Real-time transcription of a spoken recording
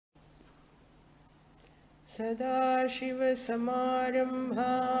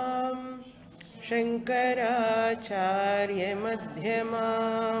सदाशिवसमारम्भां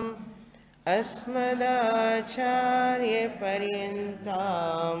शङ्कराचार्यमध्यमाम्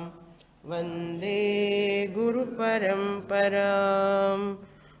अस्मदाचार्यपर्यन्तां वन्दे गुरुपरम्पराम्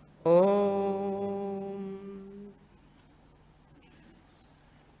ॐ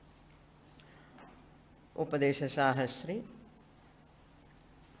Upadesa Sahasri,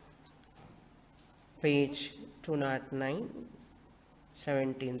 page 209,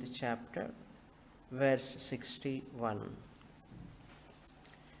 17th chapter, verse 61.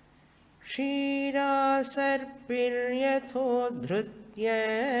 Shirasarpiryathodhrutya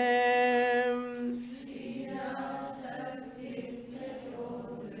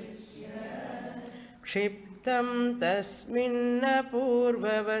क्षिप्तं तस्मिन्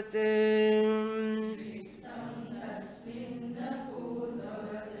पूर्ववत्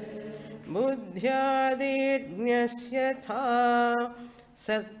बुद्ध्यादिज्ञस्य यथा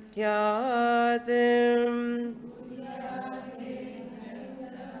सत्यात्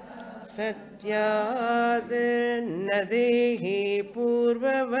सत्यात् न देहि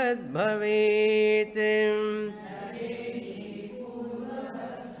पूर्ववद् भवेत्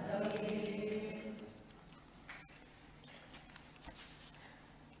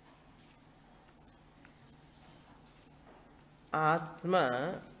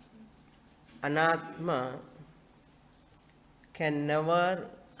Atma, Anatma can never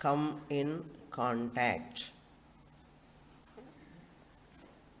come in contact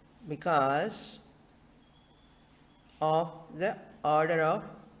because of the order of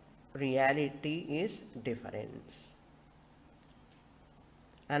reality is different.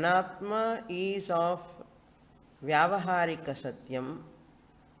 Anatma is of Vyavaharika Satyam,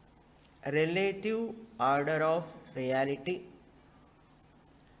 relative order of reality.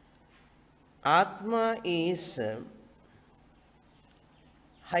 Atma is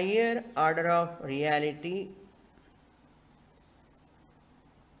higher order of reality,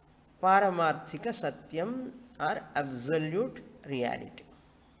 Paramarthika Satyam or absolute reality.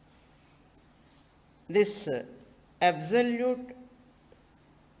 This absolute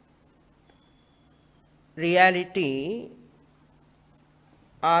reality,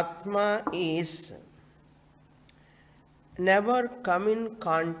 Atma, is never come in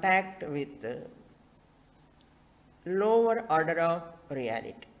contact with lower order of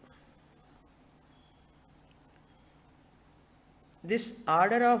reality. This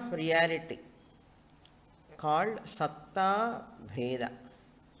order of reality called Satta Bheda.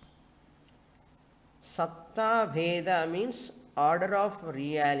 Satta Bheda means order of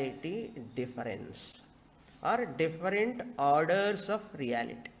reality difference or different orders of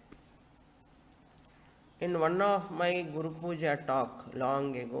reality. In one of my Guru Puja talk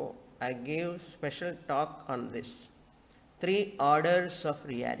long ago, I gave special talk on this. 3 orders of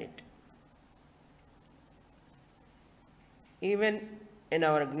reality. Even in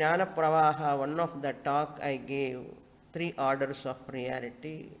our Jnana Pravaha, one of the talk I gave 3 orders of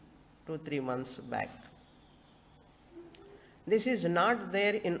reality 2-3 months back. This is not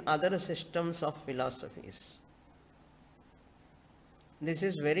there in other systems of philosophies. This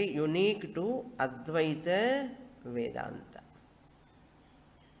is very unique to Advaita Vedanta.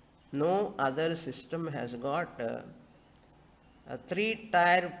 No other system has got a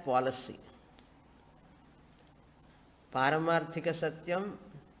 3-tier policy. Paramarthika Satyam,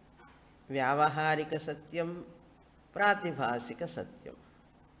 Vyavaharika Satyam, Pratibhasika Satyam.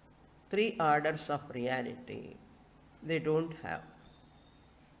 3 orders of reality they don't have.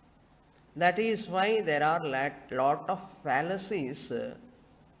 That is why there are lot of fallacies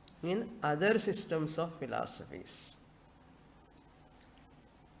in other systems of philosophies.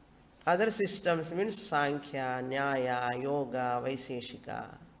 Other systems means Sankhya, Nyaya, Yoga,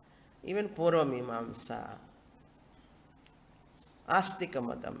 Vaiseshika, even Purva Mimamsa, Astika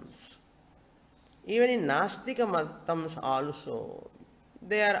Matams. Even in Nastika Matams also,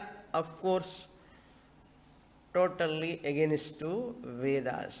 they are of course totally against to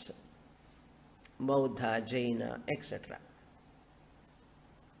Vedas. Buddha, Jaina, etc.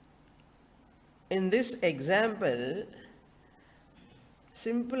 In this example,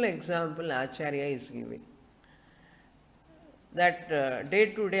 simple example Acharya is giving, that day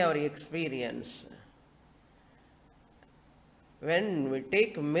to day our experience, when we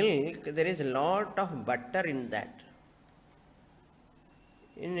take milk, there is a lot of butter in that.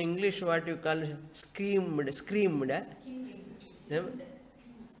 In English, what you call skimmed.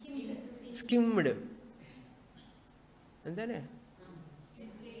 Skimmed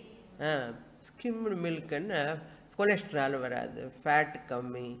milk and cholesterol varadu, fat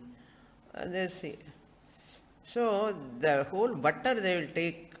kammi. They say So the whole butter they will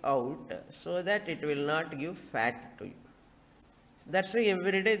take out so that it will not give fat to you. That's why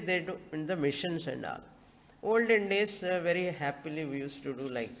every day they do in the missions and all. Olden days, very happily we used to do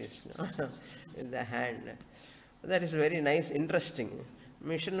like this, in the hand. That is very nice, interesting.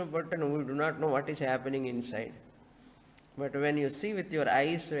 Mission button, we do not know what is happening inside. But when you see with your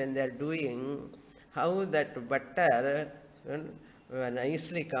eyes when they are doing, how that butter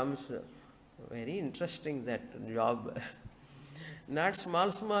nicely comes, very interesting that job. Not small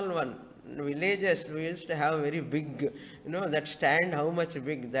one. In villages we used to have very big, that stand how much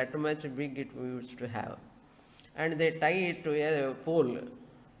big, that much big it we used to have. And they tie it to a pole,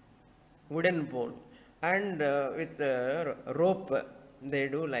 wooden pole. And with a rope they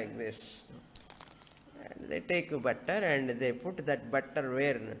do like this. And they take butter and they put that butter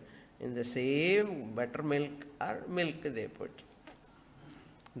where? In the same buttermilk or milk they put.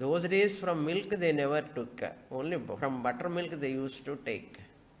 Those days from milk they never took. Only from buttermilk they used to take.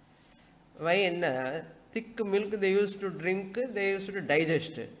 Why? In thick milk they used to drink, they used to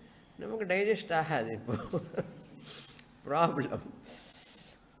digest. Namak digest ahadi problem.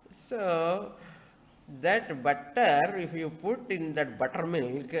 So that butter, if you put in that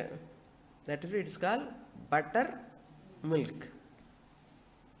buttermilk, that is what it's called buttermilk.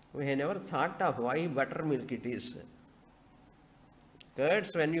 We have never thought of why buttermilk it is.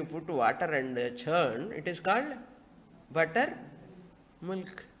 Curds, when you put water and churn, it is called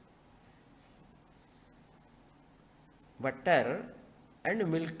buttermilk. Butter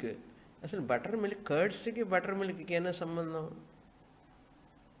and milk. Asal buttermilk, curds ki buttermilk ki na sambandham.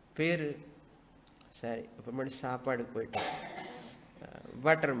 Peru. Sorry,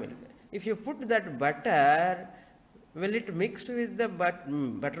 buttermilk. If you put that butter, will it mix with the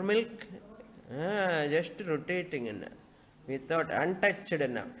buttermilk? Just rotating enough, without untouched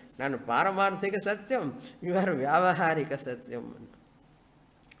enough. Nanu paramarthika satyam, you are vyavaharika satyam.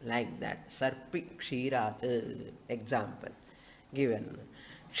 Like that. Sarpi kshirat, example given.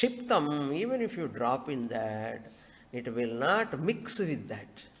 Shiptam, even if you drop in that, it will not mix with that.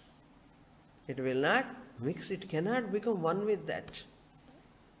 It will not mix, it cannot become one with that.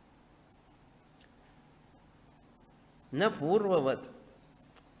 Na purvavat,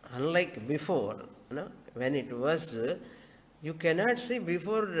 unlike before, when it was, you cannot see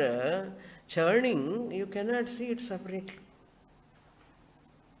before churning, you cannot see it separately.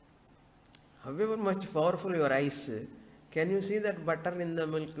 However much powerful your eyes, can you see that butter in the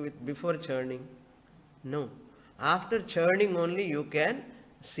milk with before churning? No. After churning only you can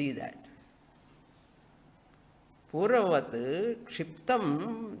see that. Puravat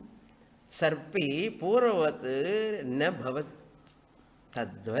kshiptam sarpi puravat na bhavat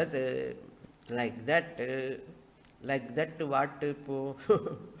tadvat. Like that what po?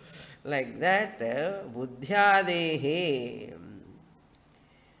 Like that buddhyadehe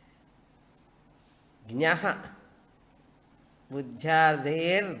Gnaha.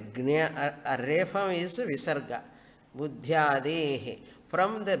 Buddhyadher gnya. Arefam is visarga. Buddhyadehe.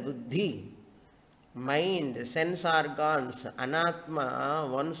 From the buddhi, mind, sense organs, anatma,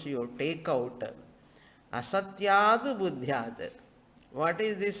 once you take out, asatyad buddhyad. What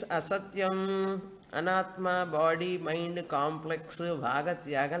is this asatyam? Anatma, body, mind, complex,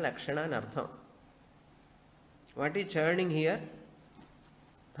 bhagatyaga, lakshana, nartham. What is churning here?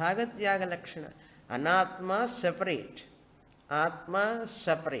 Bhagatyaga, lakshana. Anatma separate, Atma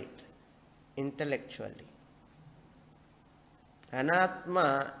separate intellectually.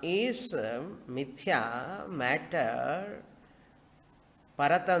 Anatma is mithya, matter,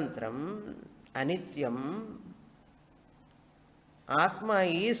 paratantram, anityam. Atma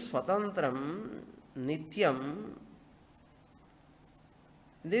is swatantram, nityam.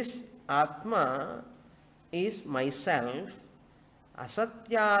 This Atma is myself.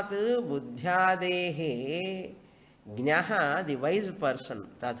 Asatyat buddhyadehe gnaha, the wise person,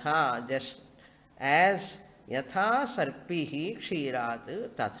 tatha, just as yatha sarpihi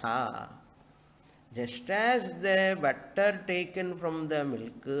kshirat tatha. Just as the butter taken from the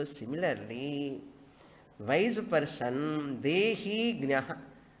milk, similarly, wise person, dehi gnaha,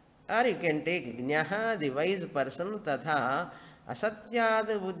 or you can take gnaha, the wise person, tatha, asatyat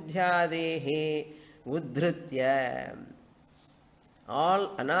buddhyadehe uddhritya.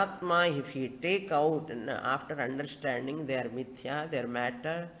 All anatma, if you take out after understanding they are mithya, they are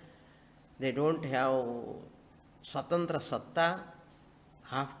matter, they don't have swatantra satta.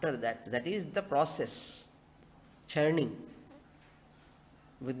 After that, that is the process, churning.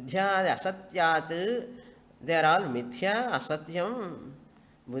 Buddhya asatyat, they are all mithya, asatyam,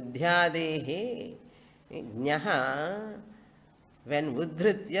 buddhyadehe, jnaha, When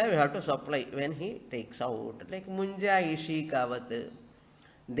udhritya, we have to supply when he takes out. Like munja ishi kavat.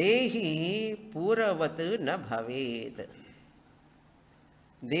 Dehi puravat na bhavet.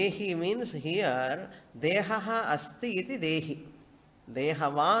 Dehi means here, dehaha asti iti dehi.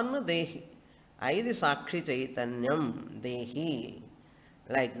 Dehavan dehi. Aidi sakshi chaitanyam dehi.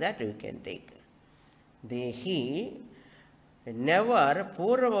 Like that you can take. Dehi never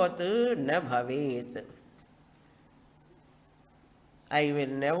puravat na bhavet. I will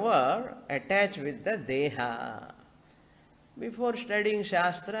never attach with the deha. Before studying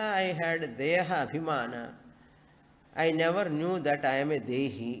Shastra, I had deha abhimana. I never knew that I am a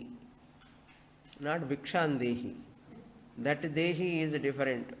dehi, not Bhikshan dehi. That dehi is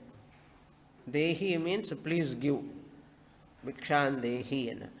different. Dehi means please give. Bhikshan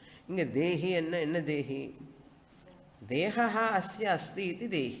dehi. Inga dehi enna dehi. Dehaha asya asti iti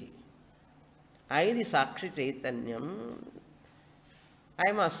dehi. I the Sakshi Chaitanyam. I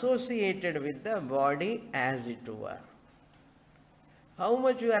am associated with the body as it were. How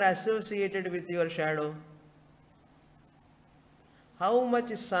much you are associated with your shadow? How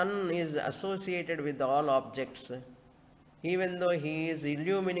much sun is associated with all objects? Even though he is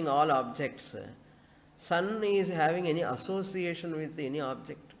illumining all objects, sun is having any association with any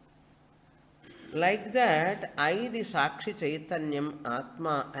object. Like that, I, the Sakshi Chaitanyam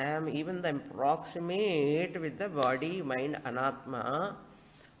Atma, I am even the approximate with the body, mind, Anatma.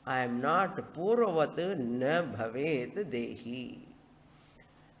 I am not Purvavat na bhavet dehi.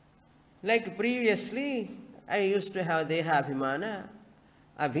 Like previously, I used to have deha abhimana.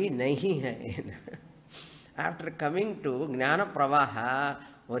 Abhi nahi hai. After coming to Jnana Pravaha,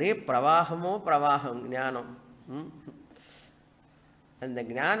 ore pravahamo pravaham jnanam. And the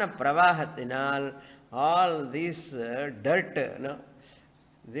Jnana Pravahatinal, all this dirt,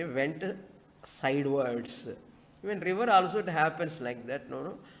 they went sidewards. Even river also it happens like that,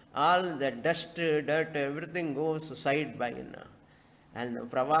 no? All the dust, dirt, everything goes side by. And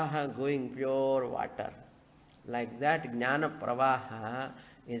Pravaha going pure water. Like that, Jnana Pravaha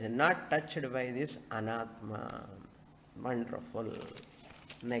is not touched by this Anatma. Wonderful.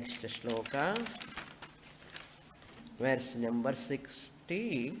 Next shloka. Verse number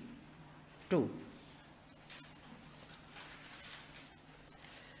 62.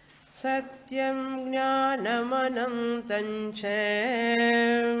 Satyam jnanamanantam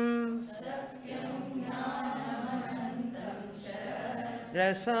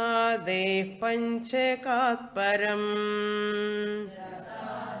Rasade panchakat param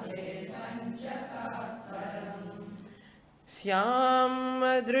Syam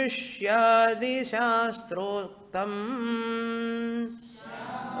adrishyadi shastroktam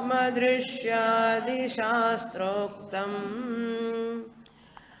Madrishyadi shastroktam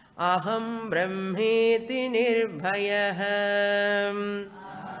Aham brahmeti nirbhayah.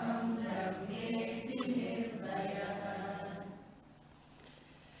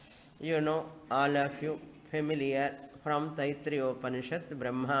 You know, all of you familiar from Taittiriya Upanishad,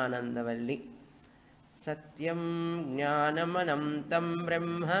 Brahmananda Valli. Satyam Jnanamanam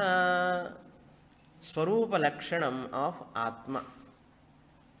Brahma, Swarupa Lakshanam of Atma.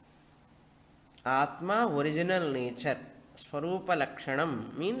 Atma, original nature. Swarupa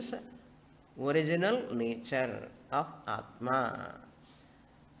Lakshanam means original nature of Atma.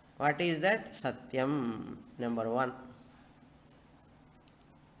 What is that? Satyam, number one.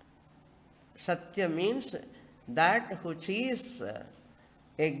 Satya means that which is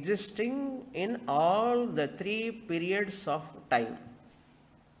existing in all the three periods of time.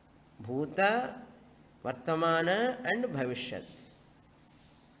 Bhuta, Vartamana and Bhavishyat.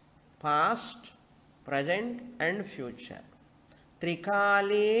 Past, present and future.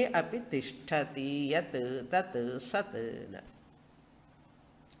 Trikale api tishtati yat tat sat.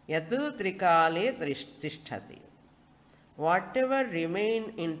 Yat trikale tishtati. Whatever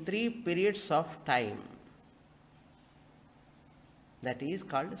remain in three periods of time, that is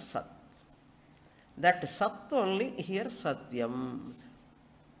called Sat. That Sat only here Satyam.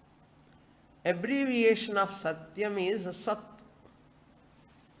 Abbreviation of Satyam is Sat.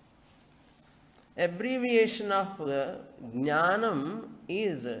 Abbreviation of Jnanam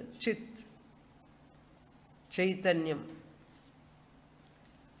is Chit, Chaitanyam.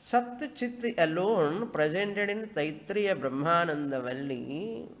 Sat Chit alone presented in Taittiriya Brahmananda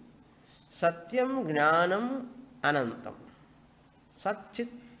Valli, Satyam Jnanam Anantam. Sat Chit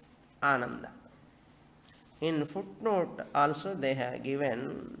Ananda. In footnote also they have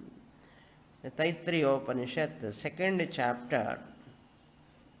given the Taittiriya Upanishad, second chapter.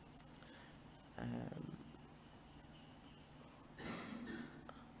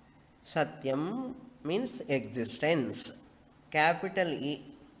 Satyam means existence. capital E,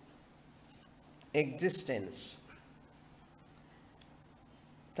 existence.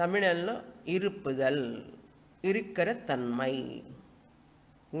 தமிழல்ல இருப்புதல், இருக்கிற தன்மை,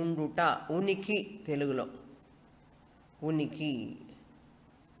 ఉండుట, ఉనికి తెలుగులో ఉనికి.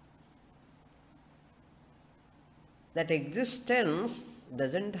 That existence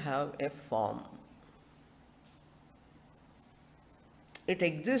doesn't have a form. It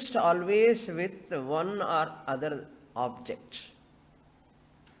exists always with one or other object.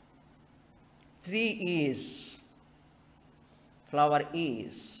 Tree is, flower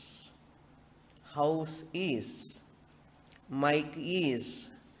is, house is, mic is,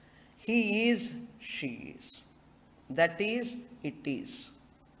 he is, she is. That is, it is.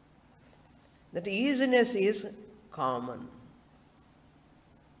 That isness is common.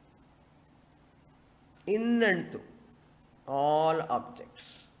 In and through all objects.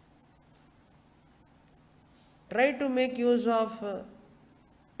 Try to make use of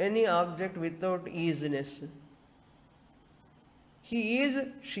any object without easiness. He is,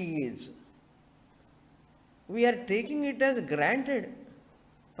 she is. We are taking it as granted.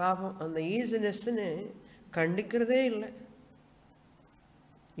 பாவம் அந்த ஈஸினஸ்ன்னு கண்டிக்கிறதே இல்லை.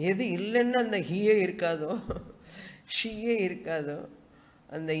 எது இல்லைன்னு அந்த ஹீயே இருக்காதோ ஷீயே இருக்காதோ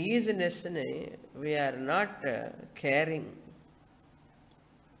அந்த ஈஸினஸ்ன்னு we are not caring.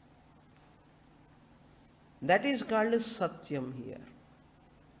 That is called Satyam here.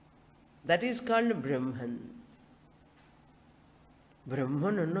 That is called Brahman.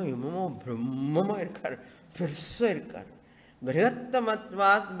 Brahman ಅನ್ನೋ ಇಮ್ಮೋ ಬ್ರಹ್ಮமா இருக்கார், பெருசா இருக்கார்.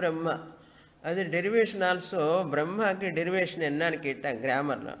 பிருஹத்தமத்வாத் பிரம்ம. அது டெரிவேஷன் ஆல்சோ. பிரம்மாக்கு டெரிவேஷன் என்னன்னு கேட்டால்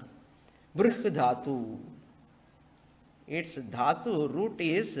கிராமரில் பிருஹ் தாத்து. It's Tattva root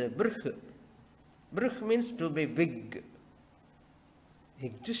is பிருஹ். பிருஹ் means to be big.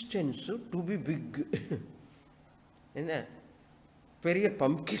 Existence to be big. என்ன பெரிய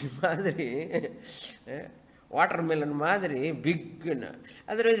பம்ப்கின் மாதிரி, வாட்டர் மெலன் மாதிரி பிக்னு,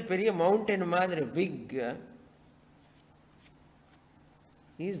 அதில் பெரிய மவுண்டன் மாதிரி big.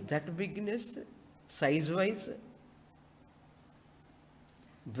 Is that bigness size wise?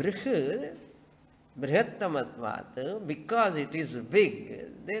 Brihattamatvat, because it is big,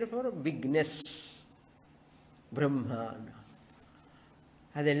 therefore bigness. Brahmana.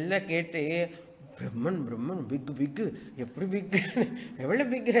 அதெல்ல கேட்டு பிரம்மன் பிரம்மன் பிக் பிக், எப்படி big, எவ்வளோ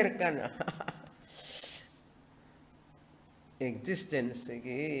பிக்கா இருக்கானா.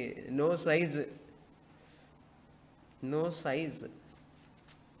 எக்ஸிஸ்டன்ஸுக்கு நோ சைஸ், நோ சைஸ்.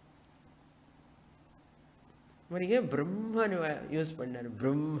 మరి ఏ బ్రహ్మని use పడినారు?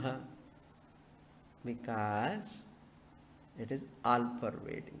 Brahma because it is all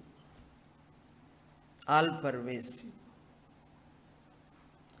pervading, all pervasive.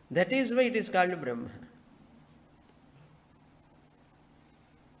 That is why it is called బ్రహ్మ.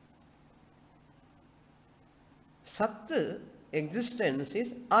 సత్ existence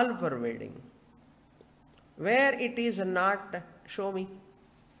is all pervading. Wear it is not, show me.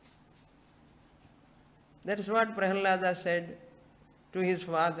 That is what Prahlada said to his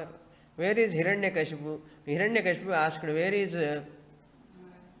father. Where is Hiranyakashipu? Hiranyakashipu asked, where is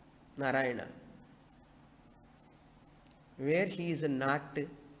Narayana? Where he is not.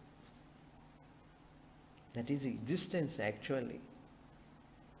 That is existence actually.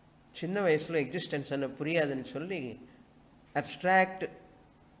 சின்ன வயசுல existence என்ன புரியாதுன்னு சொல்லி abstract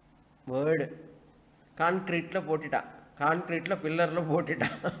word கான்கிரீட்டில் போட்டுட்டான், கான்கிரீட்டில் பில்லரில்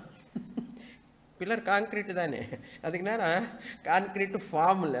போட்டுட்டான். Pillar concrete தானே, அதுக்கு நேரம் கான்கிரீட்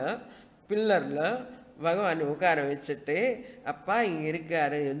ஃபார்மில் பில்லரில் பகவான் உட்கார வச்சுட்டு, அப்பா இங்கே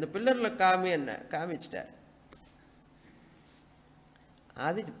இருக்காரு, இந்த பில்லரில் காமி என்ன காமிச்சிட்டார்.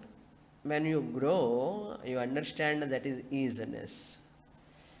 அது when you grow, you understand that is easiness.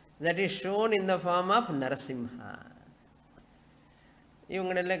 That is shown in the form of Narasimha.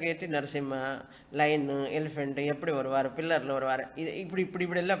 இவங்களெல்லாம் கேட்டு நரசிம்மா, லைனு, எலிஃபெண்ட்டு எப்படி வருவார், பில்லரில் வருவார், இது இப்படி இப்படி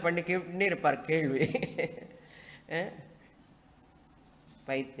இப்படியெல்லாம் பண்ணி கேட்டுன்னே இருப்பார் கேள்வி.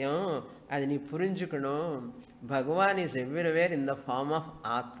 பைத்தியம், அது நீ புரிஞ்சுக்கணும். பகவான் is everywhere in the form of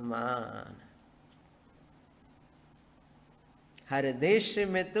ஆத்மா. हर देश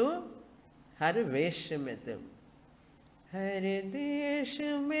में तो, हर वेश में तो, हर देश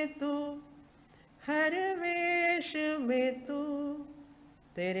में तो, हर वेश में तो,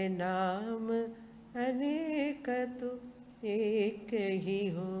 तेरे नाम अनेक तो एक ही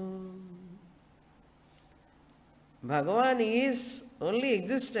हो. Bhagavan is only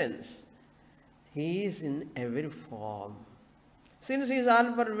existence. He is in every form. Since he is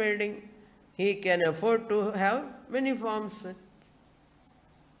all pervading, he can afford to have many forms.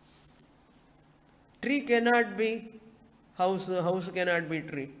 Tree cannot be House cannot be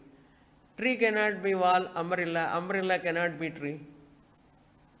tree. Tree cannot be wall, umbrella. Umbrella cannot be tree.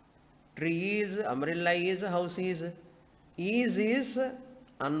 Tree is, umbrella is, house is. Is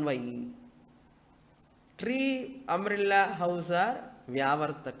Anvayi. Tree, umbrella, house are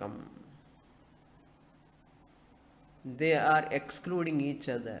Vyavartakam. They are excluding each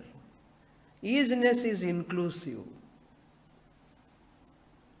other. Easiness is inclusive.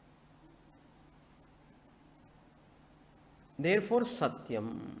 Therefore, Satyam.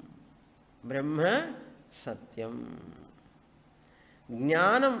 Brahma, Satyam.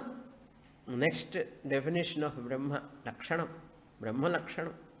 Jnanam, next definition of Brahma, Lakshanam. Brahma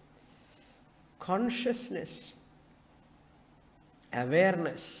Lakshanam. Consciousness,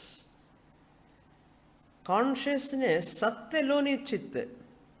 awareness. Consciousness, Sat alone is Chit.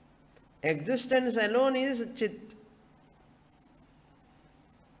 Existence alone is Chit.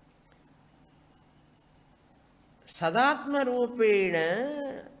 Sadatma Rupena,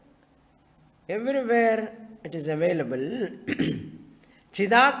 everywhere it is available.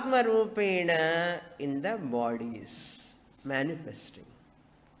 Chidatma Rupena in the bodies, manifesting.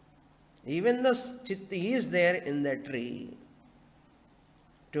 Even the Chit is there in the tree.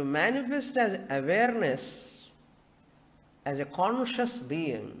 To manifest as awareness, as a conscious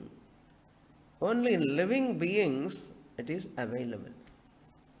being, only in living beings it is available.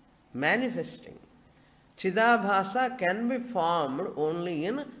 Manifesting. Chidabhasa can be formed only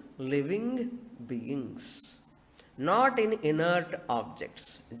in living beings, not in inert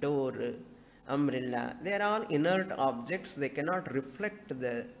objects. Door, umbrella, they are all inert objects. They cannot reflect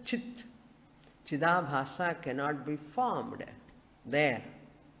the Chit. Chidabhasa cannot be formed there.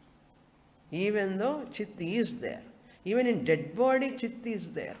 Even though Chit is there. Even in dead body, Chit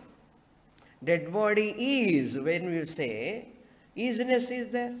is there. Dead body is, when you say, easiness is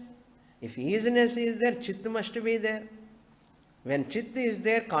there. If easiness is there, Chit must be there. When Chit is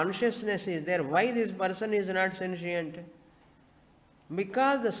there, consciousness is there. Why this person is not sentient?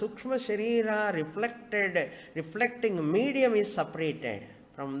 Because the Sukshma Sharira reflecting medium is separated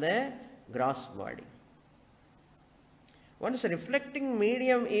from the gross body. Once reflecting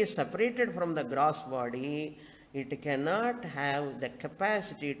medium is separated from the gross body, it cannot have the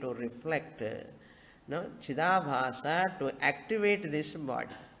capacity to reflect, Chidabhasa, to activate this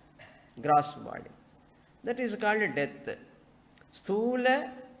body, gross body. That is called death.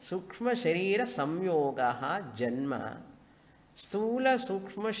 Sthula Sukshma Sharira Samyogaha Janma. Sthula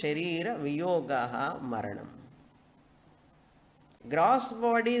Sukshma Sharira Viyogaha Maranam. Gross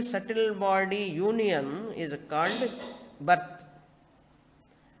body, subtle body union is called birth.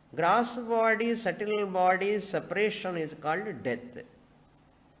 Gross body, subtle body separation is called death.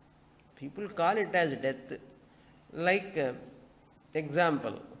 People call it as death. Like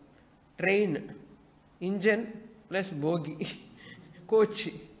example, train, engine plus bogie, coach.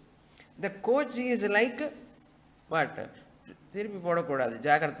 The coach is like what? திருப்பி போடக்கூடாது,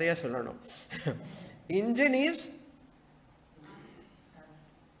 ஜாக்கிரதையாக சொல்லணும். Engine is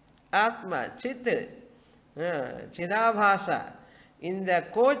Atma, Chit, Chidabhasa. In the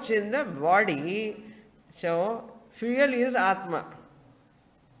coach, in the body, so fuel is Atma.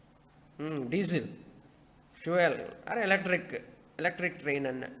 Diesel, fuel, or electric train.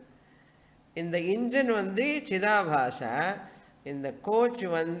 In the engine, vandi Chidabhasa. In the coach,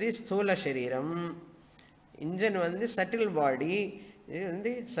 vandi Sthula Shariram. Engine vandi subtle body,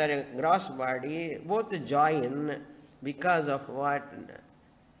 gross body, both join because of what?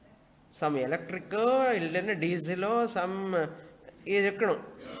 Some electrical, illana diesel, some is ekkadum.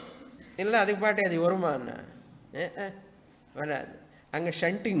 Illa adhu paate adi varuma. Varadu. Anga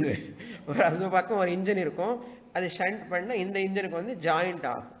shunting. Adu pakkam or engine irukum. Adu shunt panna inda engine ku vandu joint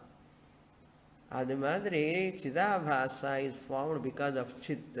off. Adu madri Chidabhasa is formed because of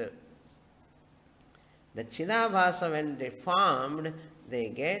Chit. The Chidabhasa, when they formed, they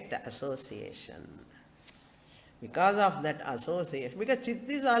get association. Because of that association, because Chit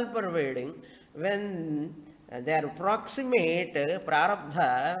is all pervading, when they are proximate,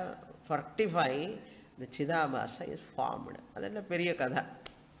 prarabdha, fructify, the Chidabhasa is formed. That's a periya katha.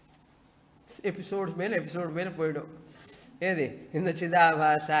 Episodes poidum. In the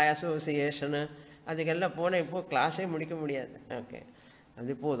Chidabhasa association, adikella pona ipo class mudikka mudiyadhu. Okay.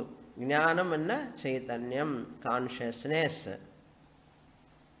 Adi podum. Jnanam anna chaitanyam, consciousness.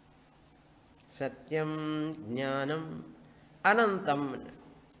 Satyam, Jnanam, Anantam,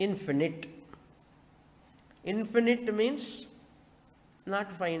 infinite. Infinite means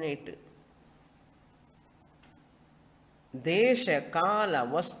not finite. Desha, Kala,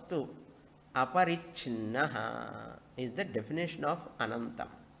 Vastu, Aparichinnaha is the definition of Anantam.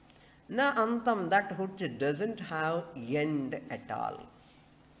 Na antam, that which doesn't have end at all.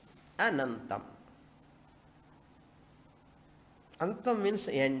 Anantam. Antam means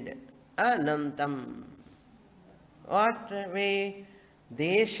end. Anantam. What way?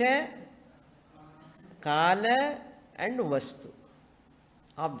 Desha, Kala and Vastu.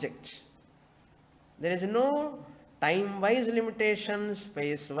 Objects. There is no time-wise limitation,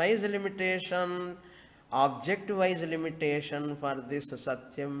 space-wise limitation, object-wise limitation for this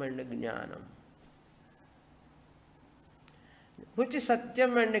Satyam and Jnanam. Which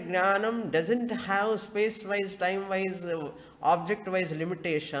Satyam and Jnanam doesn't have space-wise, time-wise, object-wise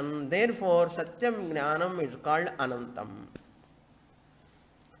limitation. Therefore, Satyam Jnanam is called Anantam.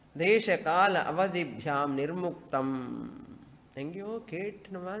 Desha Kala Avadibhyam Nirmuktam. எங்கேயோ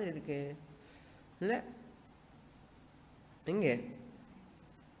கேட்டுன மாதிரி இருக்கே இல்லை எங்கே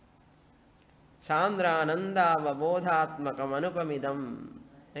சாந்திரானந்தாவபோதாத்மகம் அனுபமிதம்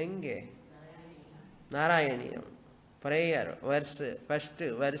எங்கே Narayaneeyam prayer verse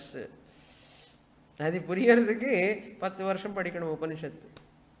first verse அது புரியறதுக்கு 10 வருஷம் படிக்கணும் உபனிஷத்து.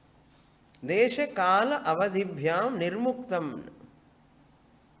 தேச கால அவதிபியாம் நிர்முக்தம்,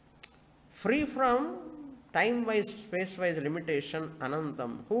 free from time-wise, space-wise limitation,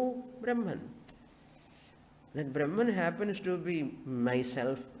 Anantam. Who? Brahman. That Brahman happens to be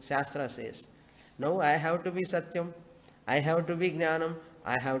myself, Shastra says. Now I have to be Satyam, I have to be Jnanam,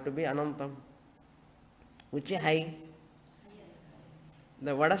 I have to be Anantam. Which I?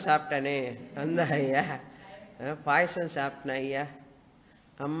 The vada saptane, anda ayya, payasam sapna ayya.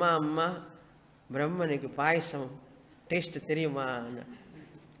 Amma, amma, Brahmanikku payasam, taste theriyuma,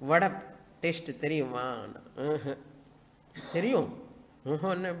 vada taste தெரியுமா? தெரியும்.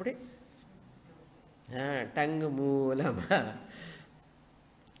 எப்படி டங்கு மூலமா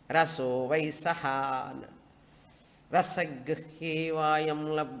ரசோ வைசஹான் ரசக்ஹேவாயம்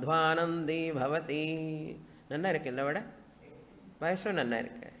லப்த்வானந்தே பவதி. நல்லா இருக்கு இல்லை விட வயசும் நல்லா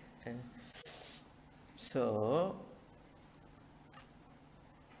இருக்கு. ஸோ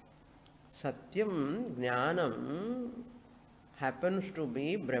சத்யம் ஞானம் happens to be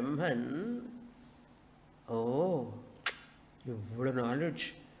Brahman. Oh, what knowledge!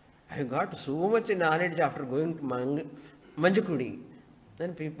 I got so much knowledge after going to Manjakudi.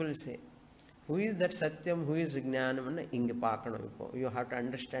 Then people say, who is that Satyam, who is Jnanam? You have to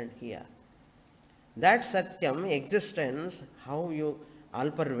understand here. That Satyam existence, how you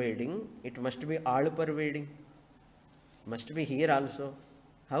all-pervading, it must be all-pervading. Must be here also.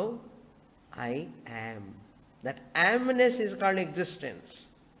 How? I am. That amness is called existence.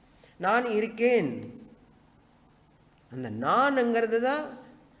 நான் இருக்கேன். அந்த நான்ங்கிறது தான்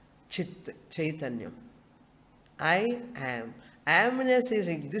சித் சைத்தன்யம். I am. Amness is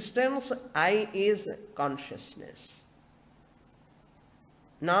existence. I is consciousness.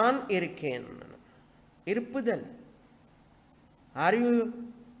 நான் இருக்கேன். இருப்புதல். Are you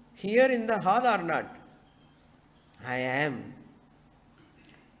here in the hall or not? I am.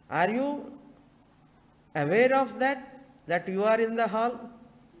 Are you aware of that you are in the hall?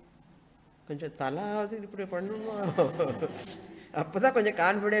 கொஞ்சம் தலாவது இப்படி பண்ணுமா, அப்போதான் கொஞ்சம்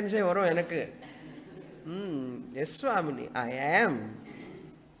கான்ஃபிடென்ஸே வரும் எனக்கு. எஸ் சுவாமினி, ஐ ஆம்,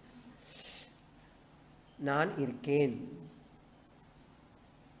 நான் இருக்கேன்.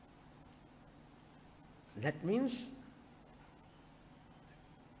 தட் மீன்ஸ்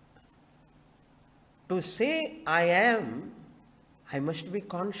டு சே ஐ ஆம், I must be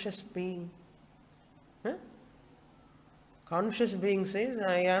conscious being. Conscious being says,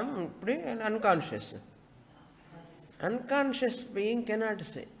 I am unconscious. Unconscious being cannot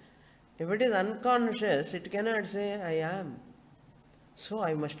say. If it is unconscious, it cannot say, I am. So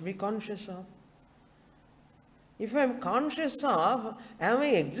I must be conscious of. If I am conscious of, am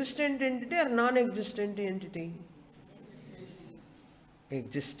I existent entity or non-existent entity?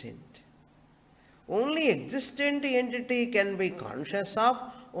 Existent. Only existent entity can be conscious of,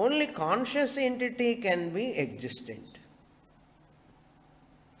 only conscious entity can be existent.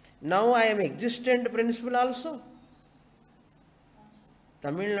 Now I am existent principle also.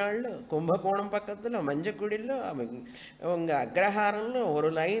 తమిళనాడులో కుంభకోణం పక్కத்தில் మంజకుడిలో உங்கள் அக்ரஹாரம்ல ஒரு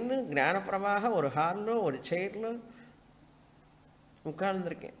line ஞான பிரவாகம், ஒரு ஹாலில் ஒரு சேர்ல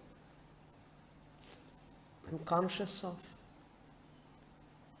உட்கார்ந்துருக்கேன். I am conscious of.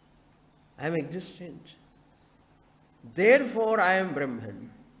 I am existent. Therefore I am Brahman.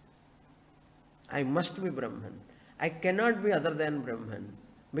 I must be Brahman. I cannot be other than Brahman.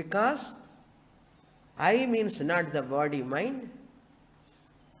 Because I means not the body mind.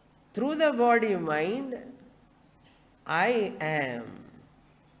 Through the body mind, I am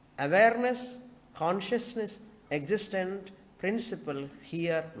awareness, consciousness, existent, principle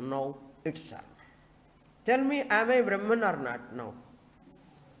here, now, itself. Tell me, am I Brahman or not now?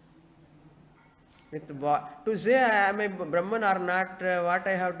 To say I am a Brahman or not, what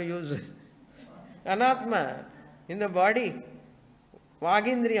I have to use? Anatma, in the body,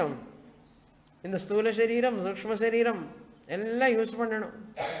 Vagindriyam, in the Stula Shariram, Sukshma Shariram, ella use pannanum.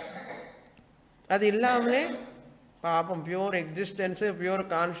 Adu illamale, papam, pure existence, pure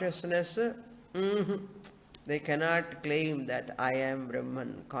consciousness, they cannot claim that I am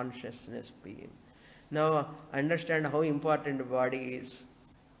Brahman, consciousness being. Now understand how important body is.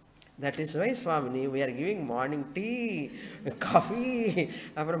 That is why, Swamini, we are giving morning tea, coffee,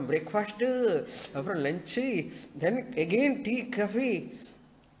 from breakfast, from lunch, then again tea, coffee.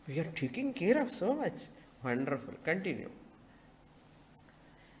 We are taking care of so much. Wonderful. Continue.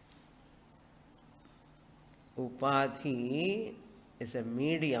 Upadhi is a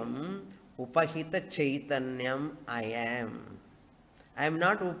medium. Upahita Chaitanyam I am. I am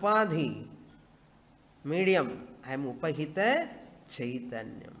not Upadhi. Medium. I am Upahita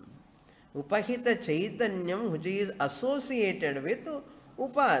Chaitanyam. Upahita Chaitanyam, which is associated with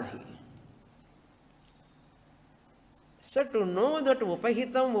Upadhi. So to know that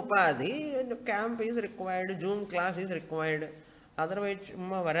Upahitam Upadhi, camp is required, Zoom class is required. Otherwise,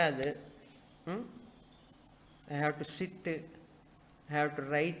 varad. I have to sit, I have to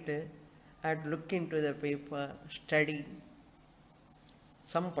write, I have to look into the paper, study.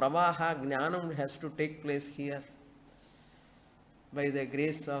 Some pravaha, jnanam has to take place here by the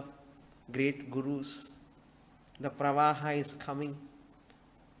grace of great gurus. The pravaha is coming.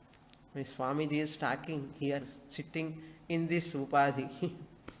 My Swamiji is talking here, sitting in this upadhi.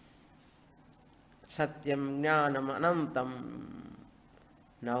 Satyam jnanam anantam.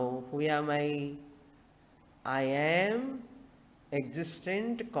 Now who am I? I am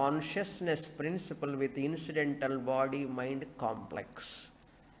existent consciousness principle with incidental body mind complex.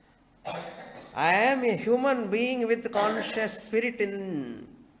 I am a human being with conscious spirit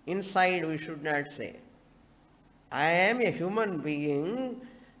inside, we should not say. I am a human being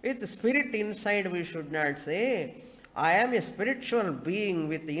with spirit inside, we should not say. I am a spiritual being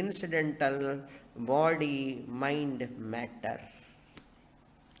with incidental body, mind, matter.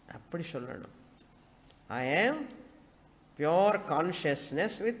 Appadi sollano. I am pure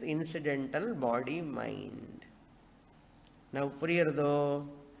consciousness with incidental body, mind. Now, Priyardo,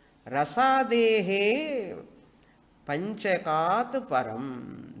 Rasadehe Panchakat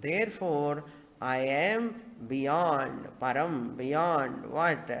Param. Therefore, I am beyond, Param, beyond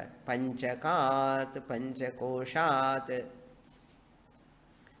what? Panchakat, Panchakoshat.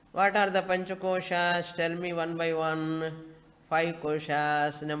 What are the Panchakoshas? Tell me one by one. 5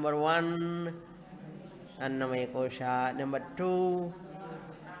 koshas. Number 1, Annamaya Kosha. Number 2,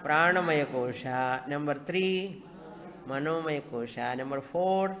 Pranamaya Kosha. Number 3, Manomaya Kosha. Number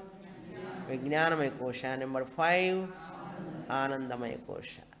 4, Vijnanamaya Kosha. Number 5, Anandamaya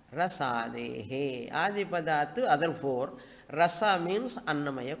Kosha. Rasadehe. Adipadatu, other 4. Rasa means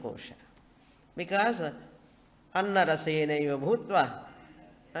Annamaya Kosha. Because Anna Rasena eva bhutva.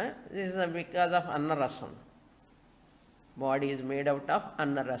 This is because of Anna Rasam. Body is made out of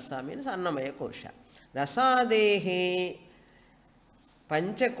Anna Rasa means Annamaya Kosha. Rasadehe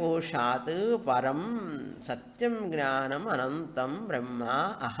Panchakoshat Param Satyam Jnanam Anantam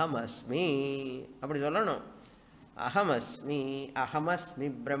Brahma Ahamasmi. Appadi sollano. Ahamasmi,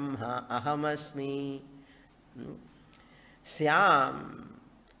 Ahamasmi Brahma, Ahamasmi. Syam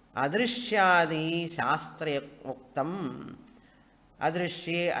Adrishyadi Shastra Muktam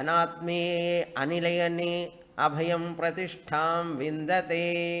Adrishye Anatme Anilayane Abhayam Pratishtham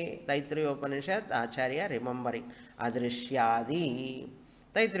Vindate. Taittiriya Upanishad, Acharya remembering. Adrishyadi.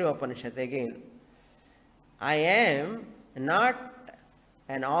 Taittiriya Upanishad again. I am not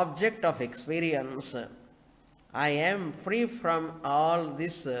an object of experience. I am free from all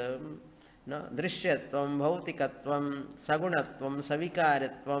this drishyatvam, bhautikatvam, sagunatvam,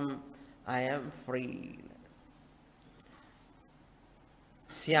 savikaratvam. I am free.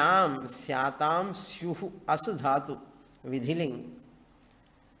 Syam, Syatam, Syuhu, Asudhatu, Vidhiling.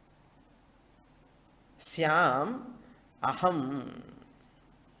 Syam, Aham,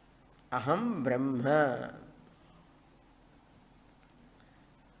 Aham Brahma.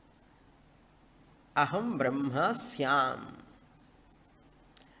 Aham Brahma Syam.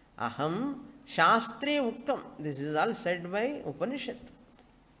 Aham Shastri Uktam. This is all said by Upanishad.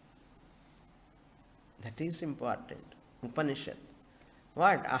 That is important. Upanishad.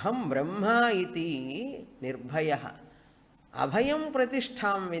 What? Aham Brahma iti nirbhayaha. Abhayam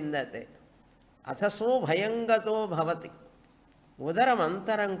pratistham vindate. Athaso bhayangato bhavati. Udaram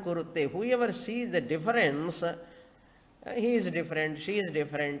antaram kurute. Whoever sees the difference He is different, she is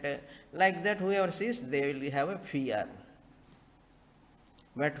different. Like that, whoever sees, they will have a fear.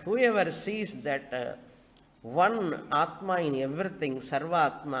 But whoever sees that one Atma in everything,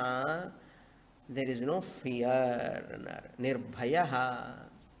 Sarva-Atma, there is no fear. Nirbhayaha,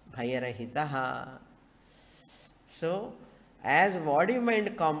 bhayarahitaha. So, as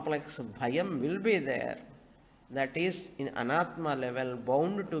body-mind complex, bhayam will be there. That is in anatma level,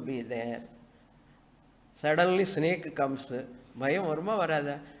 bound to be there. Suddenly snake comes. Bhayam varma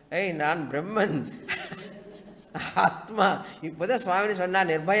varada. Hey, nan Brahman. Atma. Ippada Swamini sonna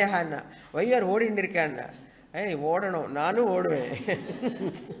nirbhayaha. Why you are odin irkanna? Hey, odano. Nanu oduve.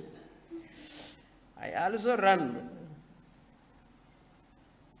 I also run.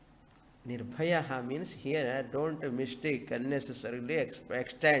 Nirbhayaha means here, don't mistake unnecessarily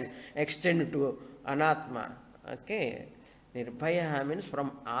extend to anatma. Okay. Nirbhayaha means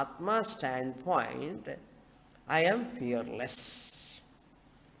from Atma standpoint, I am fearless.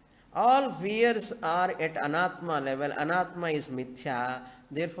 All fears are at anatma level. Anatma is mithya.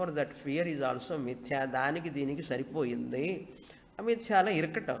 Therefore, that fear is also mithya. Daniki diniki saripoyindi. Amithyala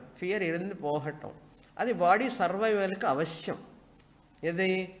irkatam. Fear irundu pohatam. Adi body survival ka avasyam.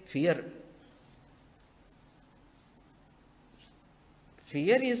 Yadi fear.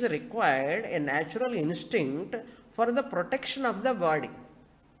 Fear is required, a natural instinct for the protection of the body.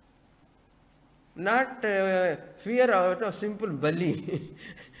 Not fear out of simple bully.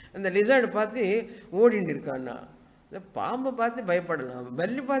 And the lizard pathi odindirkanna. The palm pathi bhayapadala.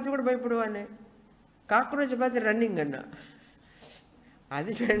 Bully pathi kuda bhayapaduvane. Cockroach pathi running anna.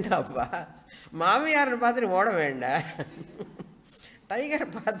 Adi vendappa. Mamiyarnu pathi oda venda. Tiger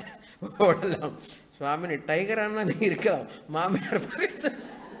pathi odalam. Swamini, tiger anna nee irkalam. Mamiyar pathi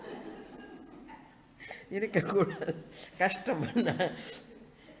irukka kashtam anna.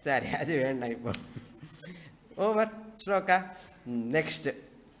 Sorry, adi venda ipo. Over. Shloka. Next.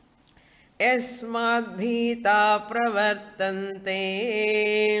 Yasmad bhita pravartante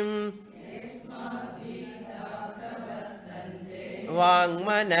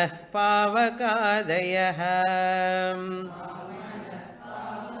vangmanah pavakadayah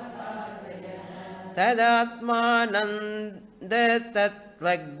tadatmananda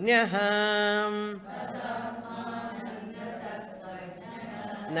tatvajnah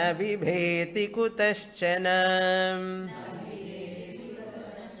na bibheti kutaschana.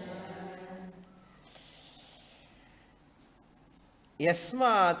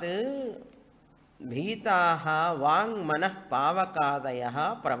 Yasmat bhitaha vang manah pavakadayaha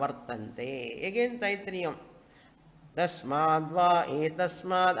pravartante. Again Taitriyam. Tasmadva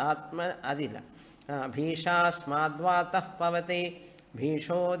etasmad atma adila. Bhishasmadvatah pavate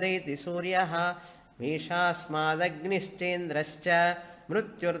bhishodeti suryaha bhishasmadagnischendrascha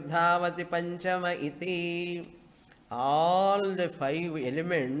mrutyurdhavati panchama iti. All the 5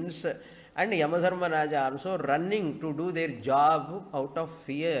 elements and Yamadharmaraja also running to do their job out of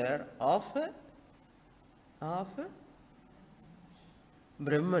fear of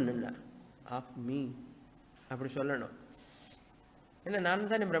Brahman, of me. அப்படி சொல்லணும். என்ன நான்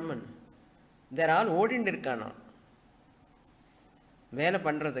தானே பிரம்மன். தேர் all ஓடிண்டு இருக்கானோ வேலை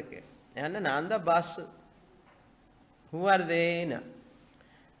பண்ணுறதுக்கு. ஏன்னா நான் தான் pass. Who are Dena?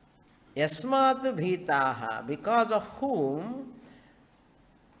 யஸ்மாத் பீதாக, because of whom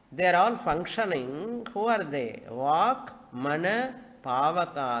they are all functioning. Who are they? Vak, mana,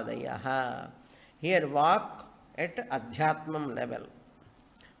 pavakadayaha. Here vak at adhyatmam level.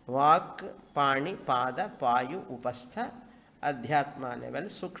 Vak, pani, pada, payu, upastha, adhyatma level,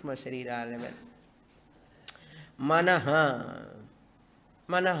 sukshma sharira level. Manaha.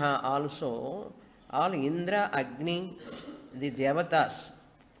 Manaha also, all Indra, Agni, the devatas.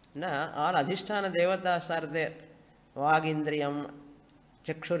 All adhisthana devatas are there. Vagindriyam,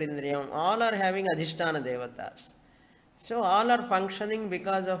 Chakshurindriyam, all are having adhisthana devatas. So all are functioning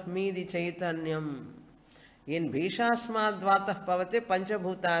because of me, the Chaitanyam. In Bhishasmadvatah pavate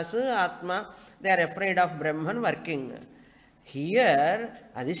panchabhutasu atma, they are afraid of Brahman working. Here,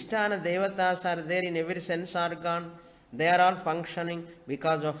 adhisthana devatas are there in every sense organ. They are all functioning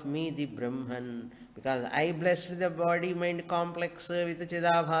because of me, the Brahman. Because I blessed the body-mind complex with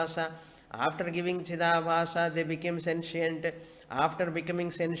Chidabhasa. After giving Chidabhasa, they became sentient. After becoming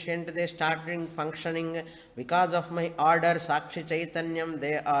sentient, they started functioning. Because of my order, Sakshi Chaitanyam,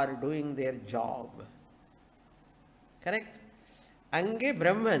 they are doing their job. Correct? Ange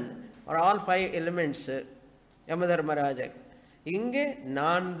Brahman, or all 5 elements, Yamadharmaraja. Inge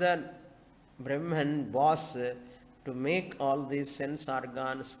Nan the Brahman boss to make all these sense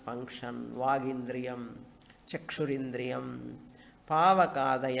organs function. Vagindriyam, Chakshurindriyam,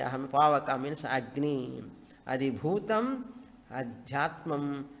 Pavakadayam. Pavaka means Agni. Adibhutam, Adhyatmam,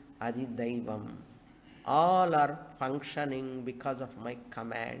 Adidaivam. All are functioning because of my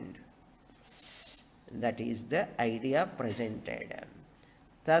command. That is the idea presented.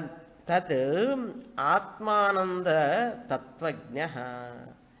 Tad Atmananda Tattvajnaha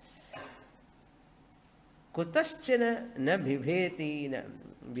Kutaschana na bhiveti na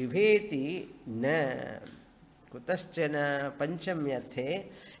bhiveti na Kutaschana Panchamyathe.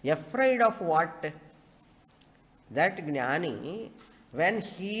 Afraid of what? That Jnani, when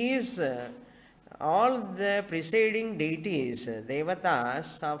he is all the preceding deities,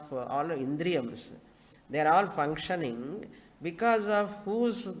 devatas of all Indriyams, they are all functioning because of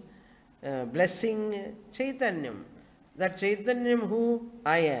whose blessing? Chaitanyam. That Chaitanyam who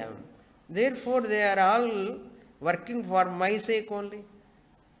I am. Therefore they are all working for my sake only.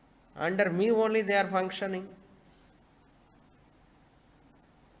 Under me only they are functioning.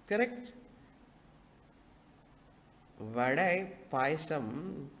 Correct? Vadai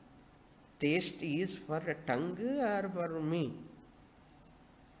Paisam taste is for a tongue or for me?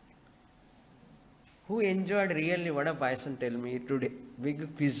 Who enjoyed really Vada Payasam? Tell me today.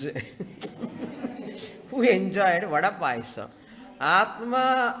 Big quiz. Who enjoyed Vada Payasam?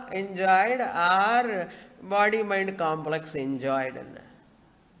 Atma enjoyed or body-mind complex enjoyed?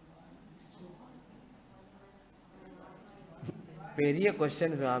 பெரிய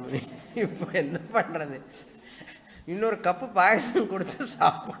question சுவாமினி. இப்போ என்ன பண்ணுறது? இன்னொரு cup பாயசம் கொடுத்து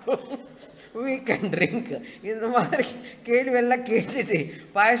சாப்பிடும். We can drink. இந்த மாதிரி கேள்வி எல்லாம் கேட்டுட்டு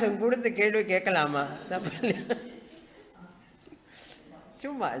பாயசம் கொடுத்து கேள்வி கேட்கலாமா?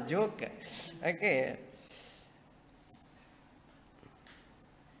 சும்மா joke. Okay.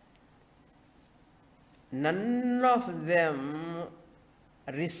 None of them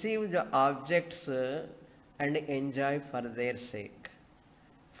receive the objects and enjoy for their sake.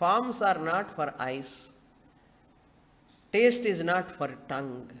 Forms are not for eyes. Taste is not for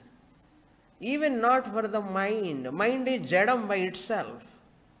tongue. Even not for the mind. Mind is jadam by itself.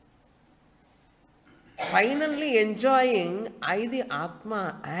 Finally enjoying, I the Atma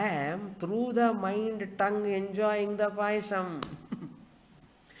am through the mind, tongue enjoying the payasam.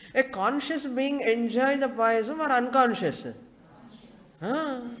 A conscious being enjoy the payasam or unconscious?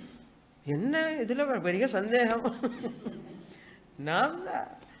 என்ன இதில் பெரிய சந்தேகம். நான்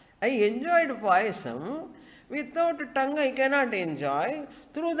I enjoyed payasam. Without tongue I cannot enjoy.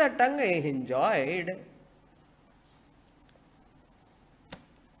 Through the tongue I enjoyed.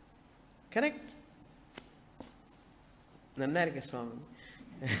 Correct? நன்னா இருக்கு சுவாமி.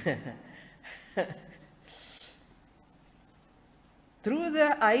 Through the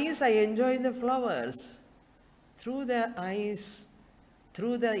eyes I enjoy the flowers. Through the eyes,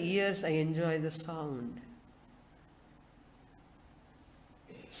 through the ears I enjoy the sound.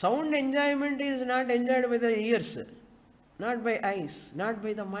 Sound enjoyment is not enjoyed by the ears, not by eyes, not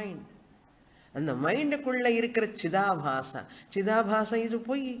by the mind. And the mind kulla irukra chidabhasa. Chidabhasa is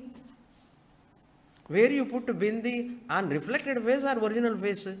poi. Where you put bindi, on reflected face or original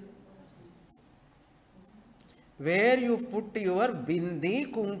face? Where you put your bindi,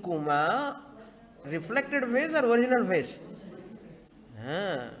 kunkuma, reflected face or original face?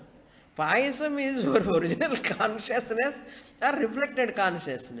 Payasam is your original consciousness or reflected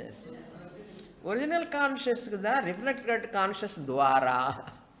consciousness? Original consciousness, the reflected conscious dwara.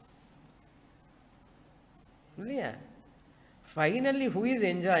 Yeah. Finally, who is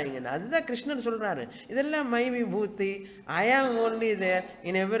enjoying it? That's the Krishna சொல்றாரு. இதெல்லாம் my vibhuti. I am only there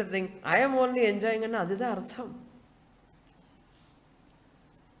in everything. I am only enjoying it. அதுதான் அர்த்தம்.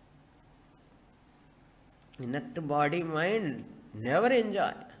 Not body, mind, never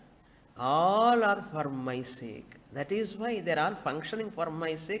enjoy. All are for my sake. That is why they are all functioning for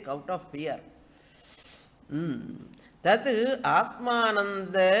my sake out of fear. That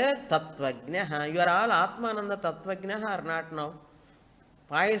Atmananda Tattvajnaha. You are all Atmananda Tattvajnaha or not now?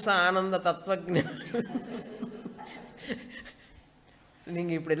 Payasa Ananda Tattvajnaha.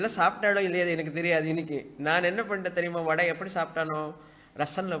 நீங்கள் இப்படி எல்லாம் சாப்பிட்டாலோ இல்லையா எனக்கு தெரியாது. இன்னைக்கு நான் என்ன பண்ணிட்டேன் தெரியுமா? வடை எப்படி சாப்பிட்டானோ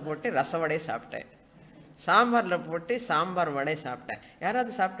ரசனில் போட்டு ரச வடை சாப்பிட்டேன். சாம்பாரில் போட்டு சாம்பார் வடை சாப்பிட்டேன்.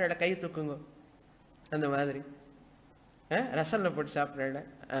 யாராவது சாப்பிட்டால கை தூக்குங்க. அந்த மாதிரி ரசனில் போட்டு சாப்பிட்டால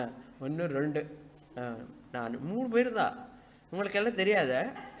 1 2 நான் 3 பேர் தான். உங்களுக்கு எல்லாம் தெரியாத?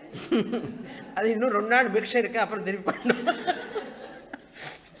 அது இன்னும் 2 நாள் பிக்ஷை இருக்கு. அப்புறம் திருப்பி பண்ணணும்.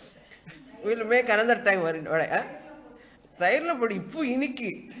 வில் மேக் அனதர் டைம் வர. தயிரில் போட்டு இப்போ இனிக்கு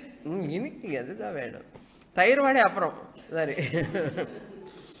இனிக்கு அதுதான் வேணும். தயிர் வடை அப்புறம் சரி.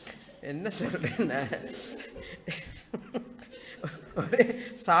 என்ன சொல்றேன்னா ஒரே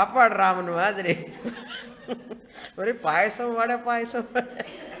சாப்பாடு ராமன் மாதிரி ஒரே பாயசம் வடை பாயசம்.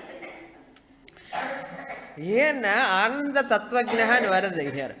 ஏன்னா ஆனந்த தத்துவஜ்ஞான்னு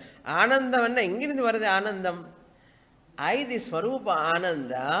வருது here. ஆனந்தம்னா எங்கிருந்து வருது ஆனந்தம்? I, the Swarupa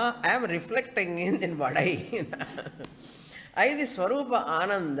Ananda, I am reflecting in Vadai. I, the Swarupa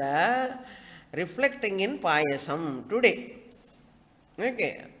Ananda, reflecting in Payasam today.